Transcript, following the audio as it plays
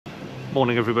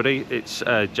Morning everybody, it's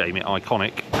Jamie at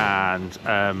Iconic, and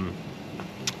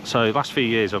so the last few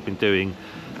years I've been doing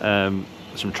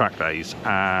some track days,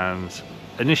 and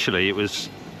initially it was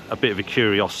a bit of a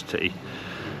curiosity,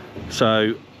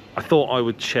 so I thought I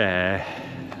would share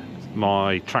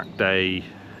my track day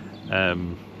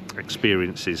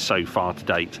experiences so far to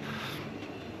date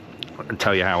and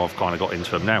tell you how I've kind of got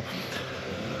into them. Now,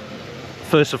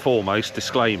 first and foremost,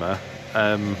 disclaimer,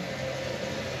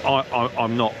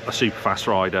 I'm not a super fast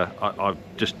rider. I'm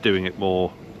just doing it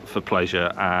more for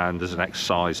pleasure and as an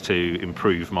exercise to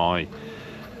improve my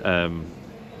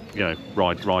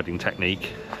riding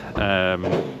technique.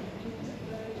 The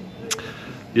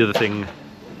other thing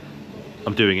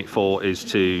I'm doing it for is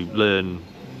to learn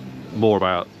more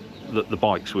about the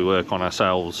bikes we work on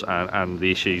ourselves, and the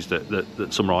issues that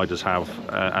some riders have,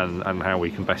 and how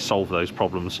we can best solve those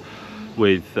problems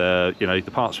with the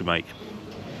parts we make.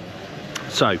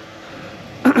 So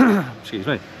excuse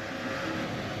me.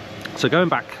 So going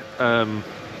back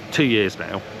 2 years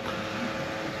now,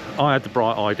 I had the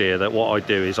bright idea that what I'd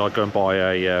do is I'd go and buy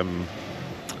a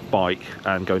bike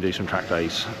and go and do some track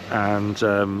days, and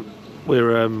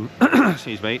we're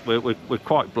excuse me, we're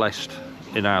quite blessed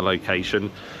in our location.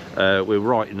 We're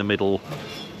right in the middle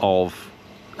of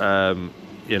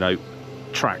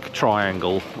track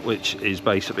triangle, which is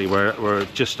basically we're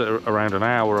just around an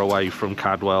hour away from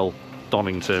Cadwell,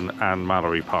 Donington and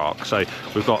Mallory Park. So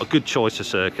we've got a good choice of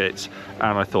circuits,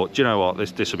 and I thought, do you know what,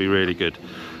 this will be really good.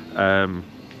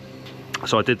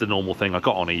 So I did the normal thing. I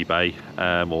got on eBay,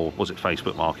 or was it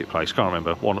Facebook Marketplace, can't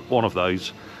remember, one of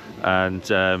those, and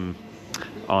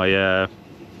I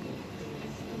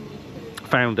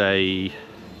found a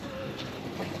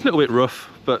little bit rough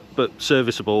but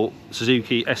serviceable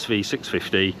Suzuki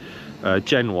SV650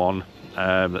 Gen 1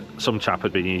 that some chap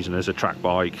had been using as a track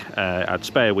bike. Had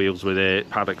spare wheels with it,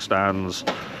 paddock stands,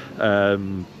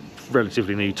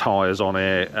 relatively new tyres on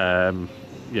it, and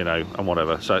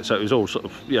whatever. So it was all sort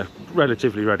of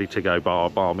relatively ready to go,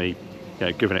 bar me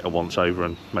giving it a once over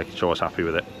and making sure I was happy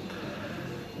with it.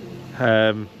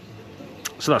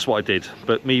 So that's what I did.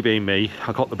 But me being me,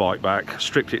 I got the bike back,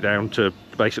 stripped it down to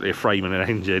basically a frame and an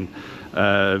engine,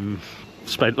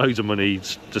 spent loads of money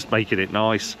just making it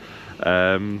nice,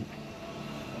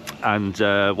 and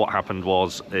what happened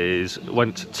is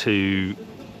went to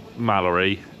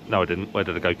Mallory, no I didn't, where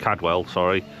did I go, Cadwell,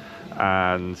 sorry,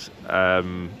 and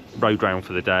rode round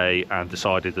for the day and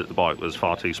decided that the bike was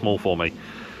far too small for me.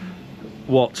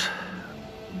 What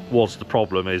was the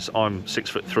problem is I'm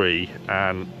 6'3"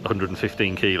 and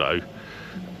 115 kilo,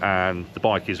 and the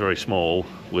bike is very small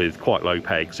with quite low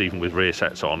pegs, even with rear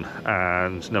sets on,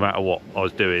 and no matter what I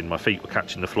was doing, my feet were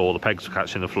catching the floor, the pegs were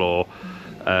catching the floor,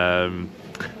 and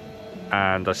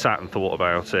I sat and thought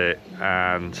about it,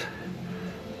 and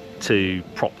to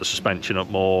prop the suspension up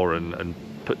more and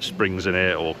put springs in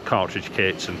it or cartridge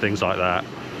kits and things like that,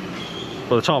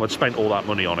 by the time I'd spent all that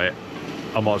money on it,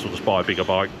 I might as well just buy a bigger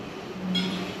bike.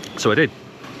 So I did.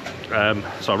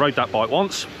 So I rode that bike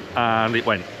once and it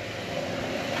went.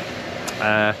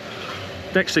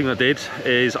 Next thing I did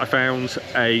is I found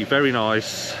a very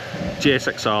nice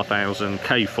GSXR 1000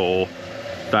 K4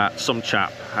 that some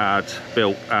chap had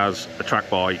built as a track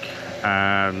bike,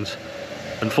 and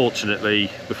unfortunately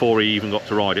before he even got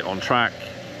to ride it on track,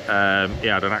 he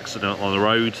had an accident on the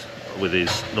road with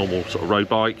his normal sort of road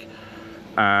bike,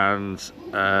 and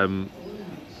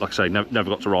like I say, never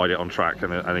got to ride it on track,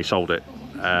 and he sold it.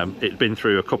 It'd been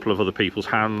through a couple of other people's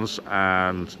hands,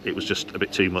 and it was just a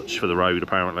bit too much for the road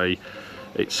apparently.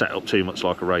 It's set up too much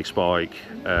like a race bike.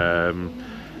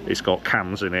 It's got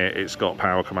cams in it, it's got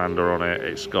power commander on it,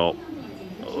 it's got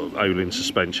Olin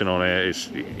suspension on it.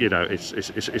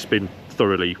 It's been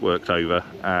thoroughly worked over,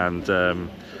 and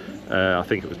I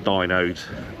think it was dynoed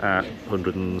at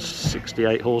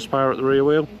 168 horsepower at the rear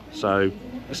wheel, so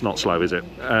it's not slow, is it?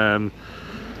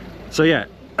 So yeah,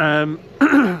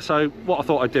 so what I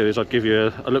thought I'd do is I'd give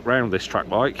you a look around this track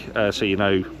bike, so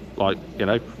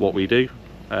what we do,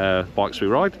 bikes we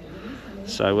ride.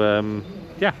 So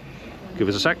yeah, give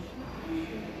us a sec.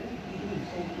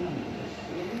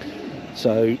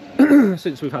 So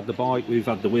since we've had the bike, we've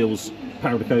had the wheels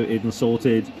powder coated and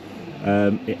sorted.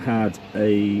 It had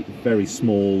a very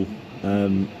small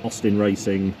Austin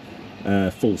Racing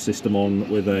full system on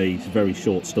with a very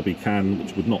short stubby can,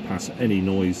 which would not pass any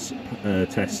noise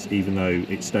tests, even though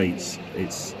it states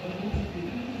it's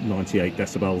 98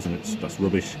 decibels, and that's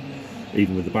rubbish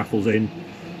even with the baffles in.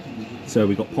 So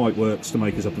we got pipe works to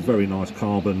make us up a very nice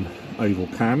carbon oval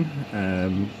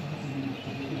can.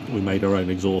 We made our own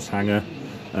exhaust hanger.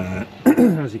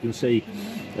 As you can see,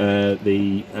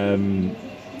 the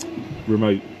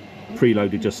remote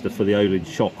preload adjuster for the Olin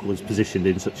shock was positioned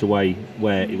in such a way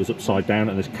where it was upside down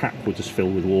and this cap would just fill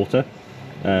with water,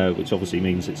 which obviously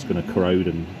means it's going to corrode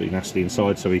and be nasty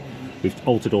inside. So we've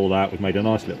altered all that. We've made a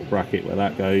nice little bracket where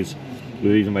that goes.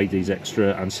 We've even made these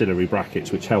extra ancillary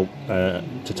brackets which help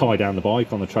to tie down the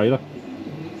bike on the trailer,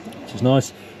 which is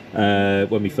nice.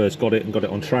 When we first got it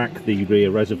on track, the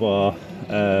rear reservoir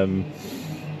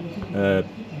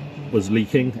was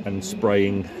leaking and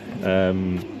spraying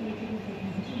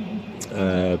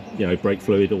you know, brake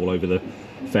fluid all over the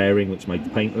fairing, which made the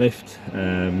paint lift.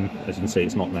 As you can see,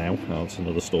 it's not now. Oh, it's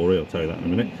another story, I'll tell you that in a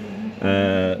minute.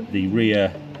 The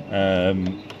rear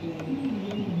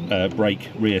brake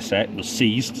rear set was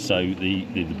seized, so the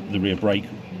rear brake,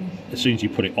 as soon as you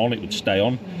put it on, it would stay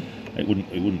on. It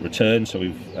wouldn't return. So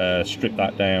we've stripped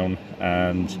that down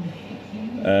and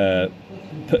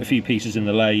put a few pieces in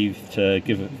the lathe to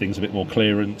give things a bit more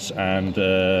clearance and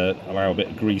allow a bit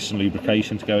of grease and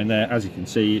lubrication to go in there. As you can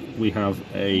see, we have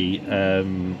a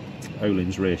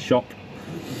Olin's rear shock.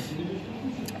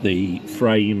 The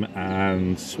frame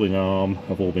and swing arm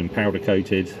have all been powder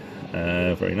coated,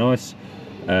 very nice.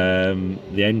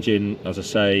 The engine, as I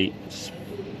say, it's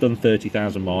done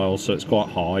 30,000 miles, so it's quite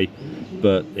high,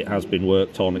 but it has been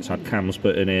worked on. It's had cams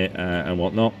put in it and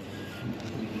whatnot.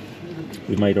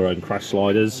 We've made our own crash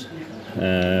sliders.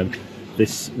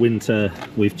 This winter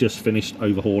we've just finished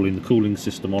overhauling the cooling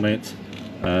system on it.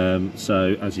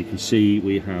 So as you can see,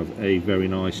 we have a very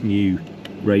nice new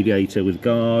radiator with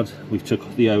guard. We've took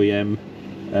the OEM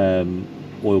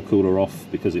oil cooler off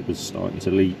because it was starting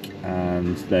to leak,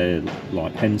 and they're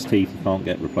like hen's teeth, you can't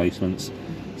get replacements.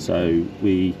 So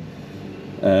we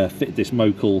fitted this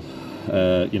Mokel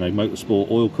you know, motorsport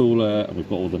oil cooler, and we've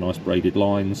got all the nice braided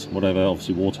lines, whatever.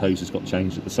 Obviously water hoses got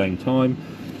changed at the same time.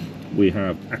 We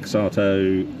have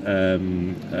Axato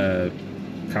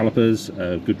calipers,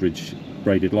 Goodrich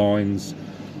braided lines.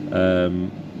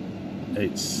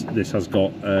 This has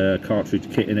got a cartridge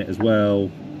kit in it as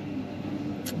well.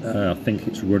 I think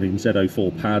it's running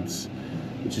Z04 pads,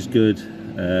 which is good.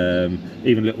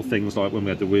 Even little things like when we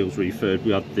had the wheels refurbed,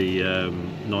 we had the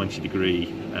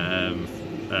 90-degree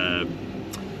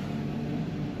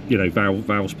you know,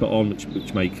 valves put on,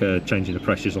 which make changing the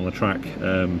pressures on the track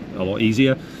a lot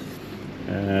easier.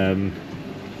 The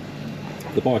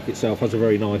bike itself has a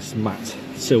very nice matte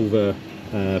silver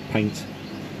paint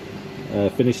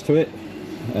finish to it,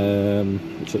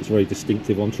 which looks very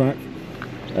distinctive on track.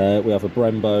 We have a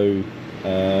Brembo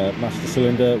master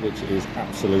cylinder, which is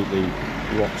absolutely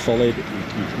rock solid.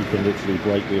 You can literally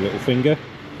break with your little finger.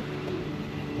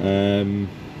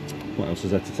 What else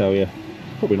is there to tell you?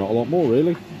 Probably not a lot more,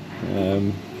 really.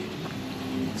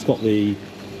 It's got the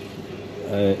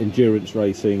endurance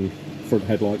racing front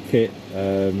headlight kit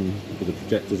with the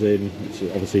projectors in, which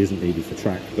obviously isn't needed for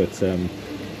track, but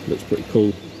looks pretty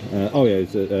cool. Oh yeah,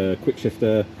 it's a quick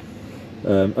shifter,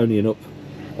 only an up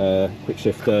quick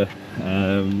shifter.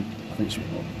 I think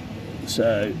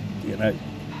so, you know,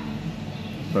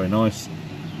 very nice.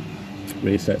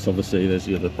 Rear sets, obviously there's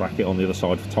the other bracket on the other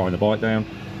side for tying the bike down.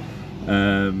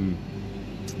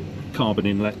 Carbon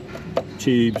inlet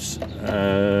tubes,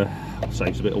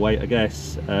 saves a bit of weight, I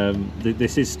guess.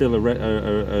 This is still a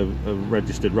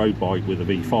registered road bike with a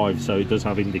V5, so it does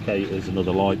have indicators and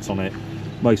other lights on it.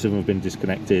 Most of them have been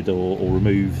disconnected or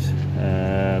removed.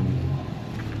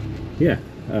 Yeah.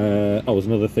 Oh, there's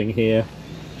another thing here.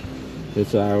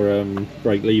 It's our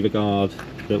brake lever guard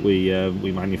that we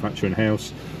manufacture in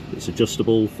house. It's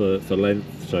adjustable for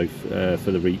length, so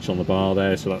for the reach on the bar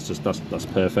there. So that's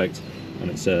perfect, and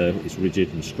it's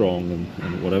rigid and strong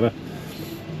and whatever.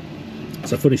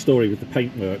 It's a funny story with the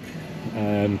paintwork.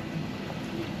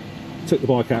 Took the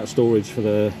bike out of storage for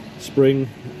the spring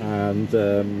and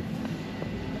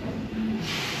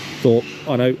thought,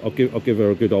 I know, I'll give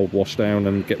her a good old wash down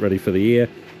and get ready for the year.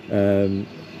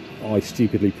 I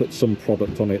stupidly put some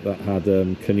product on it that had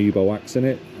Canubo wax in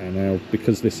it, and now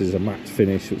because this is a matte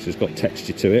finish which has got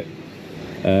texture to it,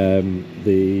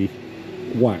 the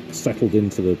wax settled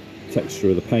into the texture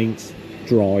of the paint,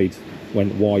 dried,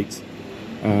 went white,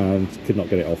 and could not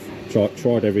get it off.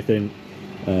 Tried everything,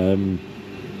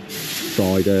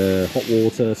 tried hot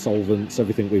water, solvents,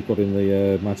 everything we've got in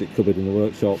the magic cupboard in the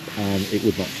workshop, and it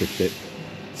would not shift it.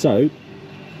 So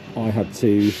I had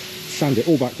to sand it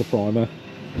all back to primer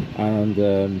and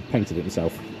painted it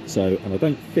myself. So, and I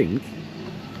don't think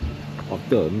I've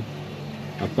done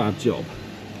a bad job.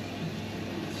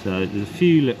 So there's a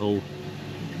few little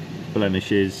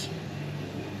blemishes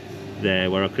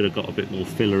there where I could have got a bit more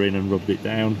filler in and rubbed it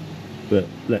down, but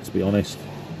let's be honest,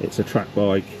 it's a track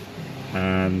bike,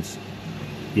 and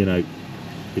you know,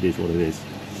 it is what it is.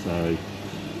 So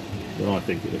but I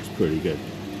think it looks pretty good.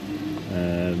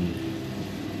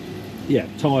 Yeah,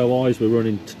 tyre wise we're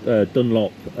running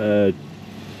Dunlop what are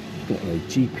they,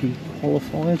 GP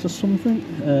qualifiers or something.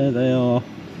 They are,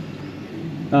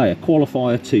 oh yeah,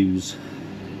 qualifier 2s,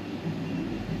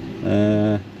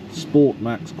 Sport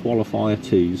Max qualifier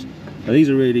 2s. Now, these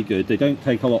are really good. They don't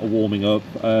take a lot of warming up.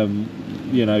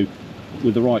 You know,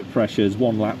 with the right pressures,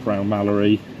 1 lap round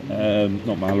Mallory,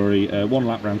 not Mallory, 1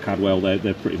 lap round Cadwell,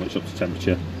 they're pretty much up to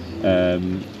temperature.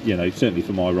 You know, certainly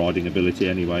for my riding ability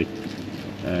anyway.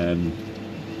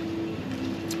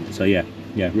 So yeah,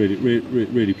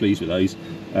 really pleased with those.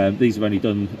 These have only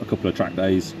done a couple of track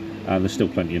days and there's still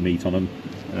plenty of meat on them.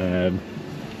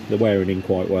 They're wearing in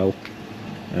quite well.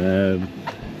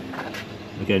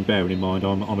 Again, bearing in mind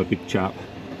I'm a big chap,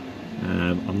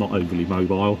 I'm not overly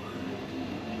mobile,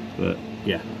 but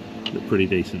yeah, look pretty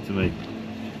decent to me.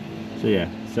 So yeah,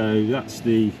 so that's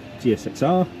the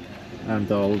GSXR,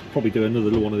 and I'll probably do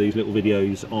another one of these little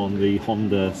videos on the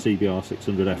Honda CBR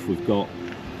 600F we've got.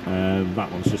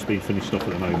 That one's just been finished off at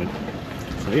the moment.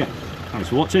 So yeah, thanks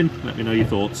for watching, let me know your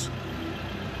thoughts.